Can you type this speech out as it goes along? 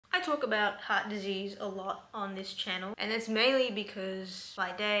I talk about heart disease a lot on this channel, and it's mainly because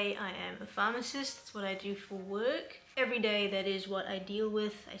by day I am a pharmacist. That's what I do for work. Every day that is what I deal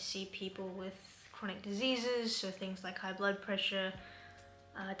with. I see people with chronic diseases, so things like high blood pressure,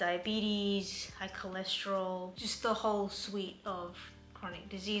 diabetes, high cholesterol, just the whole suite of chronic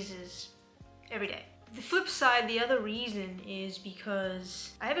diseases every day. The flip side, the other reason is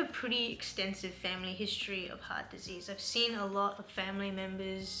because I have a pretty extensive family history of heart disease. I've seen a lot of family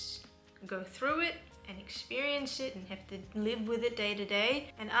members go through it and experience it and have to live with it day to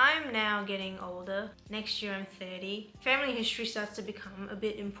day. And I'm now getting older. Next year I'm 30. Family history starts to become a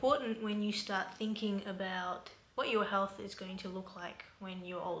bit important when you start thinking about what your health is going to look like when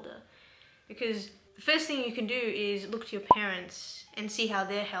you're older. Because the first thing you can do is look to your parents and see how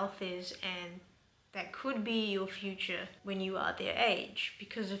their health is, and that could be your future when you are their age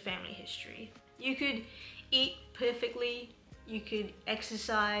because of family history. You could eat perfectly, you could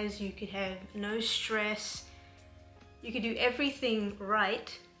exercise, you could have no stress, you could do everything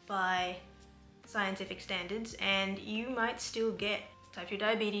right by scientific standards, and you might still get type 2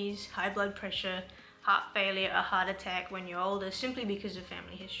 diabetes, high blood pressure, heart failure, a heart attack when you're older simply because of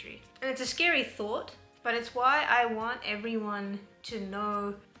family history. And it's a scary thought, but it's why I want everyone to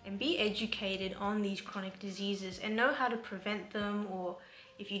know and be educated on these chronic diseases and know how to prevent them, or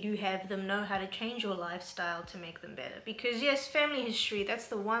if you do have them, know how to change your lifestyle to make them better. Because yes, family history, that's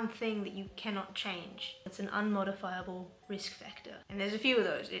the one thing that you cannot change. It's an unmodifiable risk factor. And there's a few of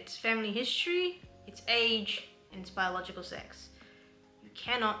those. It's family history, it's age, and it's biological sex. You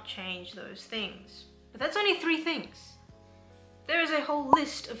cannot change those things. But that's only 3 things. There is a whole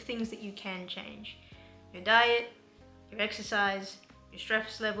list of things that you can change. Your diet, your exercise, your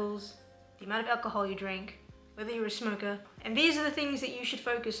stress levels, the amount of alcohol you drink, whether you're a smoker. And these are the things that you should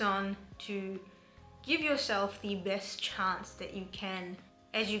focus on to give yourself the best chance that you can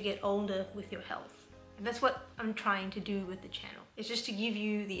as you get older with your health. And that's what I'm trying to do with the channel. It's just to give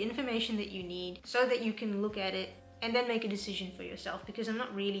you the information that you need so that you can look at it and then make a decision for yourself, because I'm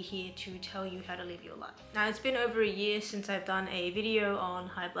not really here to tell you how to live your life. Now, it's been over a year since I've done a video on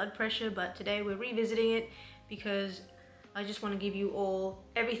high blood pressure, but today we're revisiting it because I just want to give you all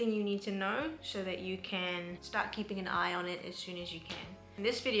everything you need to know so that you can start keeping an eye on it as soon as you can. In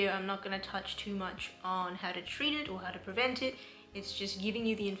this video, I'm not going to touch too much on how to treat it or how to prevent it. It's just giving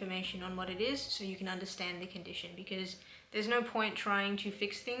you the information on what it is so you can understand the condition, because there's no point trying to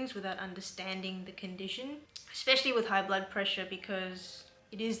fix things without understanding the condition, especially with high blood pressure, because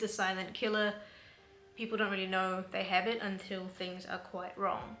it is the silent killer. People don't really know they have it until things are quite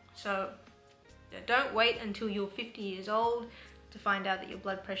wrong. So don't wait until you're 50 years old to find out that your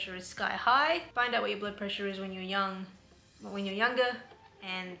blood pressure is sky high. Find out what your blood pressure is when you're younger,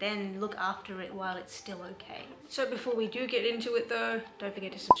 and then look after it while it's still okay. So before we do get into it though, don't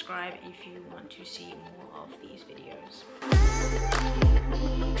forget to subscribe if you want to see more of these videos.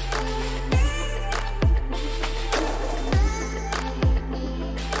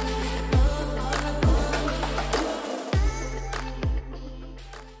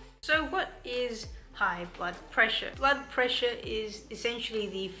 So what is high blood pressure? Blood pressure is essentially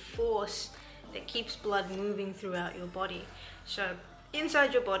the force that keeps blood moving throughout your body. So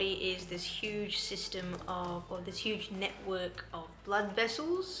inside your body is this huge system of, or this huge network of blood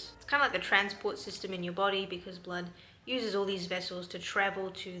vessels. It's kind of like a transport system in your body, because blood uses all these vessels to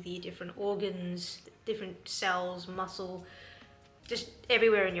travel to the different organs, different cells, muscle, just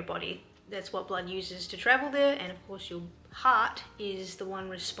everywhere in your body. That's what blood uses to travel there. And of course your heart is the one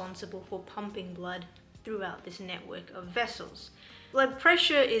responsible for pumping blood throughout this network of vessels. Blood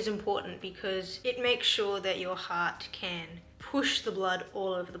pressure is important because it makes sure that your heart can push the blood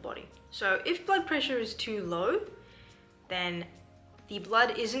all over the body. So if blood pressure is too low, then the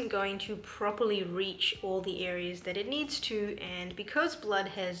blood isn't going to properly reach all the areas that it needs to, and because blood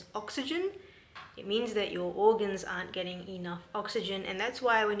has oxygen, it means that your organs aren't getting enough oxygen, and that's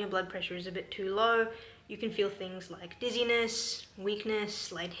why when your blood pressure is a bit too low, you can feel things like dizziness,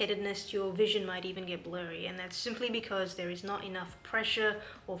 weakness, lightheadedness. Your vision might even get blurry, and that's simply because there is not enough pressure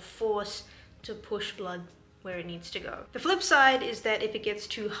or force to push blood where it needs to go. The flip side is that if it gets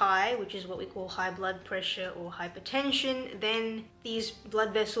too high, which is what we call high blood pressure or hypertension, then these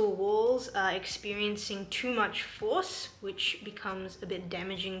blood vessel walls are experiencing too much force, which becomes a bit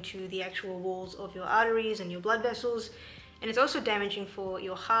damaging to the actual walls of your arteries and your blood vessels. And it's also damaging for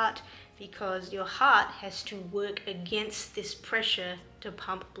your heart, because your heart has to work against this pressure to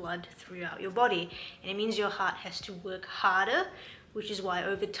pump blood throughout your body. And it means your heart has to work harder, which is why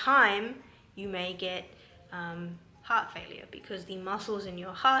over time you may get heart failure, because the muscles in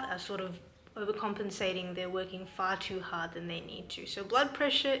your heart are sort of overcompensating, they're working far too hard than they need to. So blood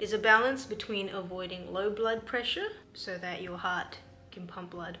pressure is a balance between avoiding low blood pressure so that your heart can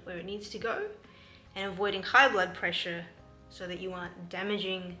pump blood where it needs to go, and avoiding high blood pressure so that you aren't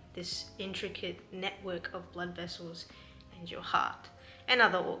damaging this intricate network of blood vessels and your heart and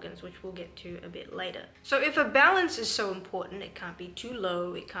other organs, which we'll get to a bit later. So if a balance is so important, it can't be too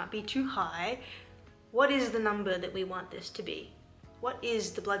low, it can't be too high, what is the number that we want this to be? What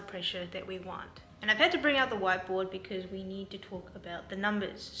is the blood pressure that we want? And I've had to bring out the whiteboard because we need to talk about the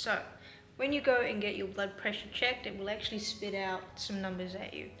numbers. So when you go and get your blood pressure checked, it will actually spit out some numbers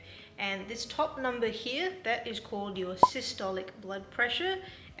at you. And this top number here, that is called your systolic blood pressure.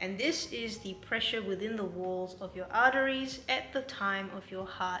 And this is the pressure within the walls of your arteries at the time of your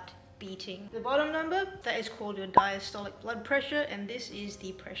heart beating. The bottom number, that is called your diastolic blood pressure. And this is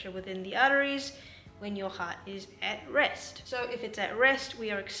the pressure within the arteries when your heart is at rest. So if it's at rest,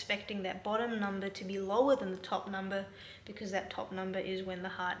 we are expecting that bottom number to be lower than the top number, because that top number is when the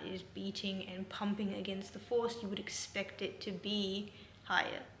heart is beating and pumping against the force. You would expect it to be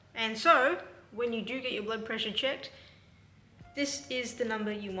higher. And so when you do get your blood pressure checked, this is the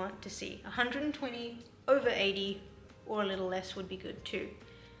number you want to see. 120 over 80 or a little less would be good too.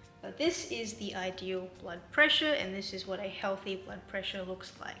 But this is the ideal blood pressure, and this is what a healthy blood pressure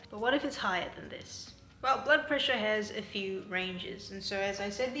looks like. But what if it's higher than this? Well, blood pressure has a few ranges. And so as I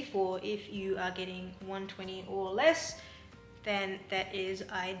said before, if you are getting 120 or less, then that is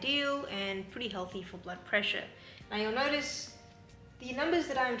ideal and pretty healthy for blood pressure. Now you'll notice the numbers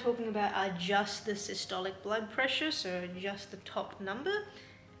that I'm talking about are just the systolic blood pressure, so just the top number.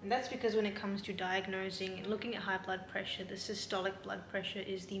 And that's because when it comes to diagnosing and looking at high blood pressure, the systolic blood pressure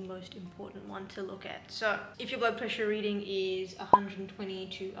is the most important one to look at. So if your blood pressure reading is 120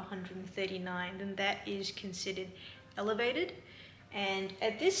 to 139, then that is considered elevated. And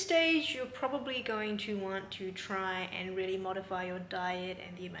at this stage, you're probably going to want to try and really modify your diet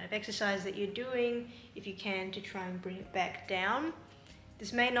and the amount of exercise that you're doing, if you can, to try and bring it back down.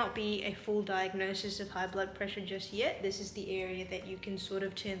 This may not be a full diagnosis of high blood pressure just yet. This is the area that you can sort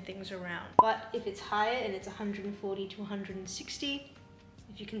of turn things around. But if it's higher and it's 140 to 160,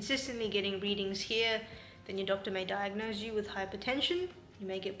 if you're consistently getting readings here, then your doctor may diagnose you with hypertension. You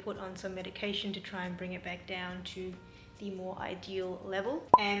may get put on some medication to try and bring it back down to the more ideal level.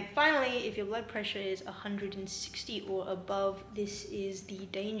 And finally, if your blood pressure is 160 or above, this is the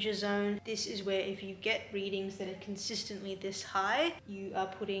danger zone. This is where if you get readings that are consistently this high, you are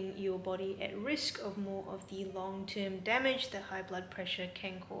putting your body at risk of more of the long-term damage that high blood pressure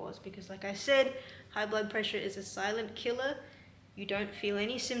can cause. Because like I said, high blood pressure is a silent killer. You don't feel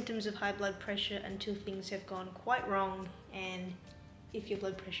any symptoms of high blood pressure until things have gone quite wrong. And if your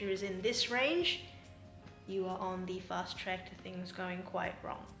blood pressure is in this range, you are on the fast track to things going quite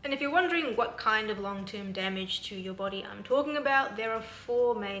wrong. And if you're wondering what kind of long-term damage to your body I'm talking about, there are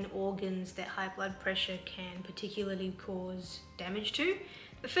 4 main organs that high blood pressure can particularly cause damage to.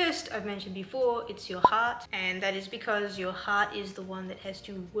 The first, I've mentioned before, it's your heart, and that is because your heart is the one that has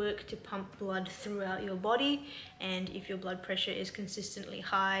to work to pump blood throughout your body, and if your blood pressure is consistently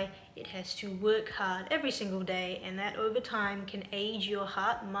high, it has to work hard every single day, and that over time can age your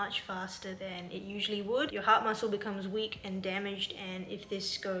heart much faster than it usually would. Your heart muscle becomes weak and damaged, and if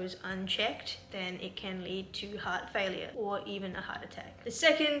this goes unchecked, then it can lead to heart failure or even a heart attack. The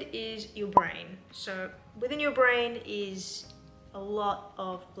second is your brain. So within your brain is a lot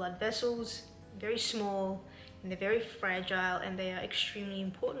of blood vessels, very small, and they're very fragile, and they are extremely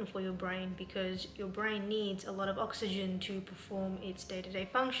important for your brain because your brain needs a lot of oxygen to perform its day-to-day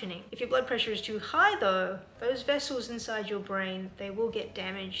functioning. If your blood pressure is too high though, those vessels inside your brain, they will get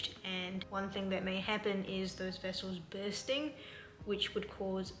damaged, and one thing that may happen is those vessels bursting, which would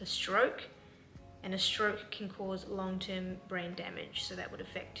cause a stroke, and a stroke can cause long-term brain damage, so that would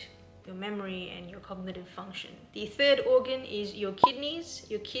affect your memory and your cognitive function. The third organ is your kidneys.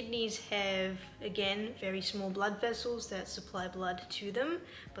 Your kidneys have, again, very small blood vessels that supply blood to them,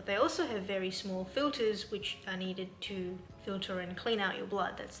 but they also have very small filters which are needed to filter and clean out your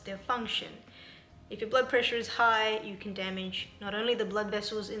blood. That's their function. If your blood pressure is high, you can damage not only the blood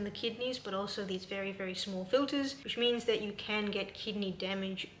vessels in the kidneys, but also these very, very small filters, which means that you can get kidney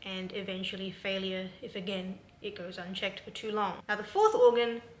damage and eventually failure if, again, it goes unchecked for too long. Now, the fourth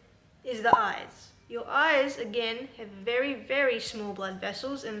organ is the eyes. Your eyes, again, have very, very small blood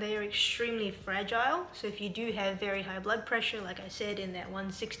vessels, and they are extremely fragile. So if you do have very high blood pressure, like I said, in that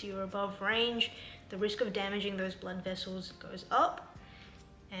 160 or above range, the risk of damaging those blood vessels goes up.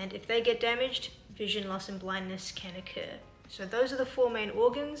 And if they get damaged, vision loss and blindness can occur. So those are the 4 main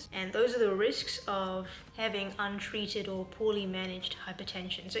organs, and those are the risks of having untreated or poorly managed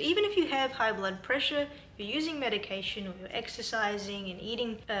hypertension. So even if you have high blood pressure, you're using medication or you're exercising and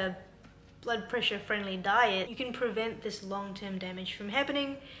eating a blood pressure friendly diet, you can prevent this long-term damage from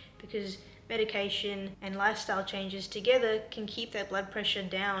happening, because medication and lifestyle changes together can keep that blood pressure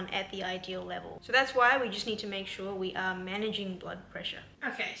down at the ideal level. So that's why we just need to make sure we are managing blood pressure.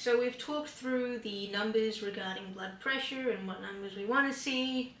 Okay, so we've talked through the numbers regarding blood pressure and what numbers we want to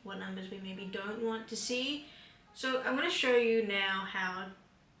see, what numbers we maybe don't want to see. So I'm going to show you now how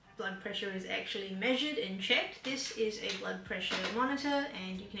blood pressure is actually measured and checked. This is a blood pressure monitor,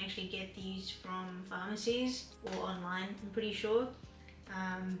 and you can actually get these from pharmacies or online, I'm pretty sure.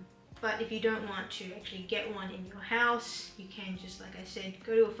 But if you don't want to actually get one in your house, you can just, like I said,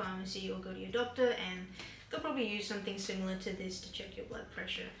 go to a pharmacy or go to your doctor, and they'll probably use something similar to this to check your blood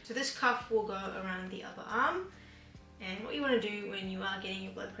pressure. So this cuff will go around the upper arm, and what you want to do when you are getting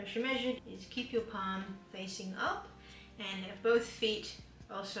your blood pressure measured is keep your palm facing up and have both feet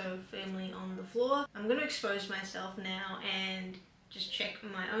also firmly on the floor. I'm going to expose myself now and just check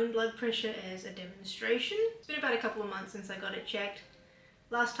my own blood pressure as a demonstration. It's been about a couple of months since I got it checked.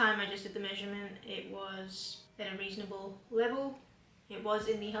 Last time I just did the measurement, it was at a reasonable level. It was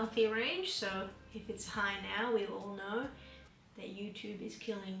in the healthier range, so if it's high now, we all know that YouTube is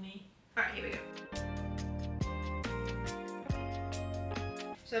killing me. Alright, here we go.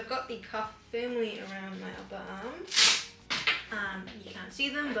 So I've got the cuff firmly around my upper arm. You can't see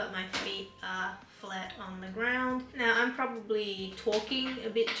them, but my feet are flat on the ground. Now, I'm probably talking a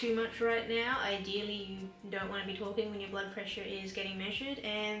bit too much right now. Ideally, you don't want to be talking when your blood pressure is getting measured,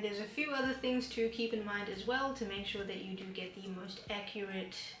 and there's a few other things to keep in mind as well to make sure that you do get the most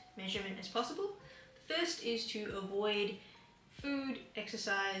accurate measurement as possible. The first is to avoid food,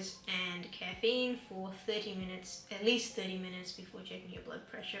 exercise, and caffeine for 30 minutes, at least 30 minutes before checking your blood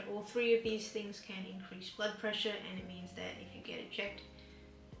pressure. All 3 of these things can increase blood pressure, and it means that if you get it checked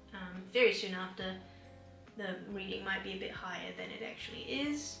very soon after, the reading might be a bit higher than it actually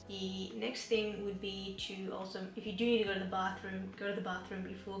is. The next thing would be to also, if you do need to go to the bathroom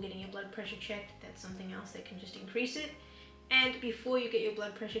before getting your blood pressure checked. That's something else that can just increase it. And before you get your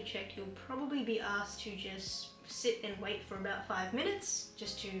blood pressure checked, you'll probably be asked to just sit and wait for about 5 minutes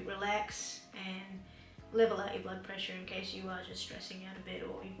just to relax and level out your blood pressure in case you are just stressing out a bit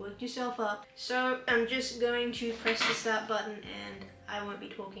or you've worked yourself up. So I'm just going to press the start button, and I won't be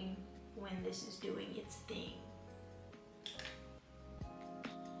talking when this is doing its thing.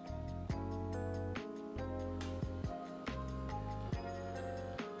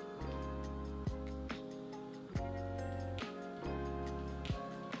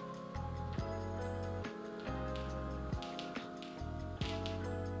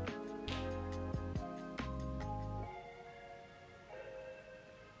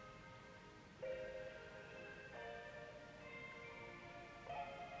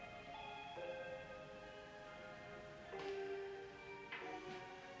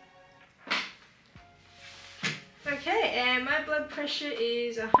 Okay, and my blood pressure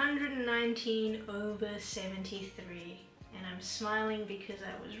is 119/73, and I'm smiling because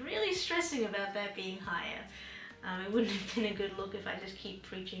I was really stressing about that being higher. It wouldn't have been a good look if I just keep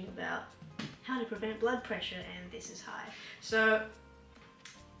preaching about how to prevent blood pressure and this is high. So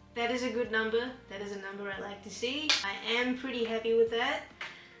that is a good number. That is a number I like to see. I am pretty happy with that,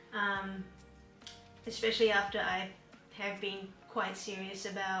 especially after I have been quite serious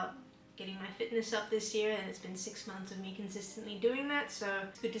about getting my fitness up this year, and it's been 6 months of me consistently doing that, so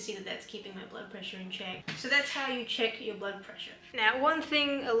it's good to see that that's keeping my blood pressure in check. So that's how you check your blood pressure. Now, one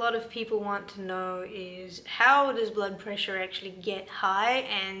thing a lot of people want to know is, how does blood pressure actually get high?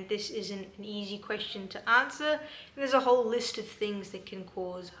 And this isn't an easy question to answer. There's a whole list of things that can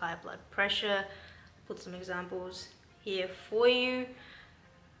cause high blood pressure. I'll put some examples here for you.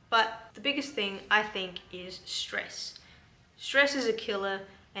 But the biggest thing, I think, is stress. Stress is a killer,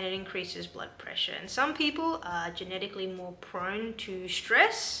 and it increases blood pressure. And some people are genetically more prone to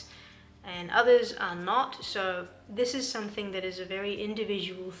stress and others are not. So this is something that is a very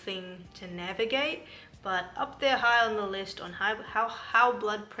individual thing to navigate, but up there high on the list on how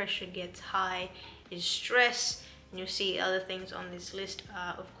blood pressure gets high is stress. And you'll see other things on this list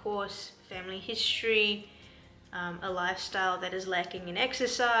are, of course, family history, a lifestyle that is lacking in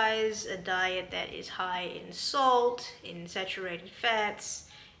exercise, a diet that is high in salt, in saturated fats,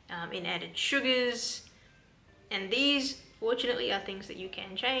 in added sugars, and these fortunately are things that you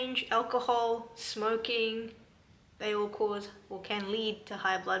can change. Alcohol, smoking, they all cause or can lead to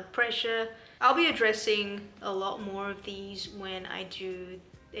high blood pressure. I'll be addressing a lot more of these when I do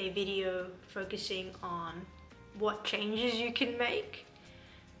a video focusing on what changes you can make.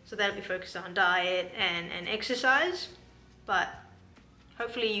 So that'll be focused on diet and exercise, but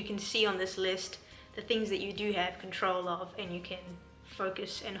hopefully you can see on this list the things that you do have control of, and you can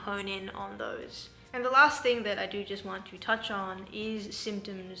focus and hone in on those. And the last thing that I do just want to touch on is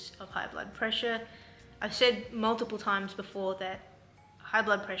symptoms of high blood pressure. I've said multiple times before that high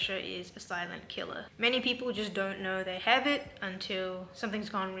blood pressure is a silent killer. Many people just don't know they have it until something's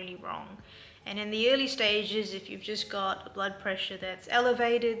gone really wrong. And in the early stages, if you've just got a blood pressure that's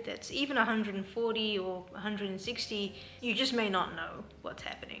elevated, that's even 140 or 160, you just may not know what's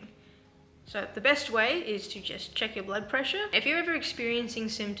happening. So the best way is to just check your blood pressure. If you're ever experiencing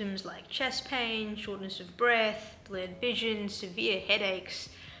symptoms like chest pain, shortness of breath, blurred vision, severe headaches,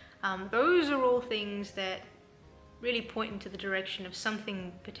 those are all things that really point into the direction of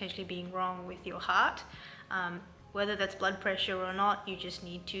something potentially being wrong with your heart. Whether that's blood pressure or not, you just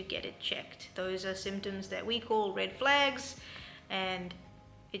need to get it checked. Those are symptoms that we call red flags, and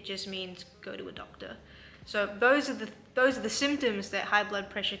it just means go to a doctor. So those are the symptoms that high blood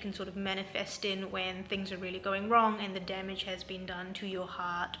pressure can sort of manifest in when things are really going wrong and the damage has been done to your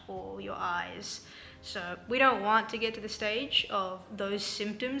heart or your eyes. So we don't want to get to the stage of those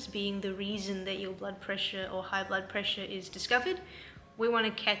symptoms being the reason that your blood pressure or high blood pressure is discovered. We want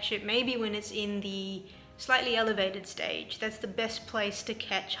to catch it maybe when it's in the slightly elevated stage. That's the best place to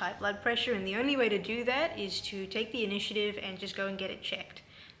catch high blood pressure, and the only way to do that is to take the initiative and just go and get it checked.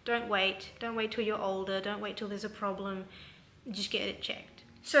 Don't wait till you're older, don't wait till there's a problem, just get it checked.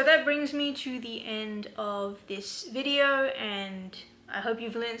 So that brings me to the end of this video, and I hope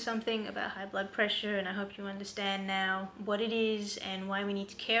you've learned something about high blood pressure, and I hope you understand now what it is and why we need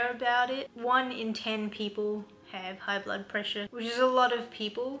to care about it. 1 in 10 people have high blood pressure, which is a lot of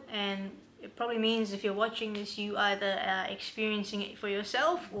people, and it probably means if you're watching this, you either are experiencing it for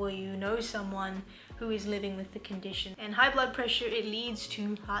yourself or you know someone who is living with the condition. And high blood pressure, it leads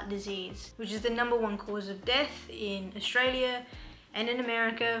to heart disease, which is the #1 cause of death in Australia and in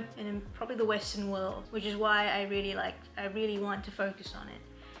America and in probably the Western world, which is why I really want to focus on it.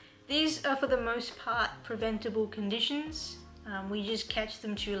 These are for the most part preventable conditions. We just catch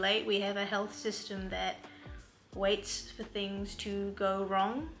them too late. We have a health system that waits for things to go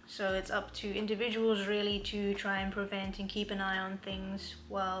wrong, so it's up to individuals really to try and prevent and keep an eye on things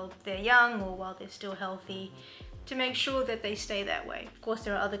while they're young or while they're still healthy, to make sure that they stay that way. Of course,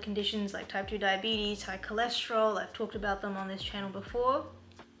 there are other conditions like type 2 diabetes, high cholesterol. I've talked about them on this channel before,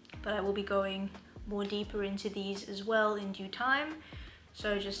 but I will be going more deeper into these as well in due time.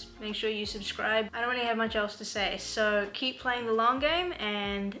 So just make sure you subscribe. I don't really have much else to say, so keep playing the long game,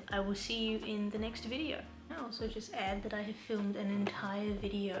 and I will see you in the next video. I'll also just add that I have filmed an entire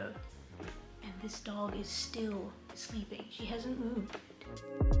video and this dog is still sleeping. She hasn't moved.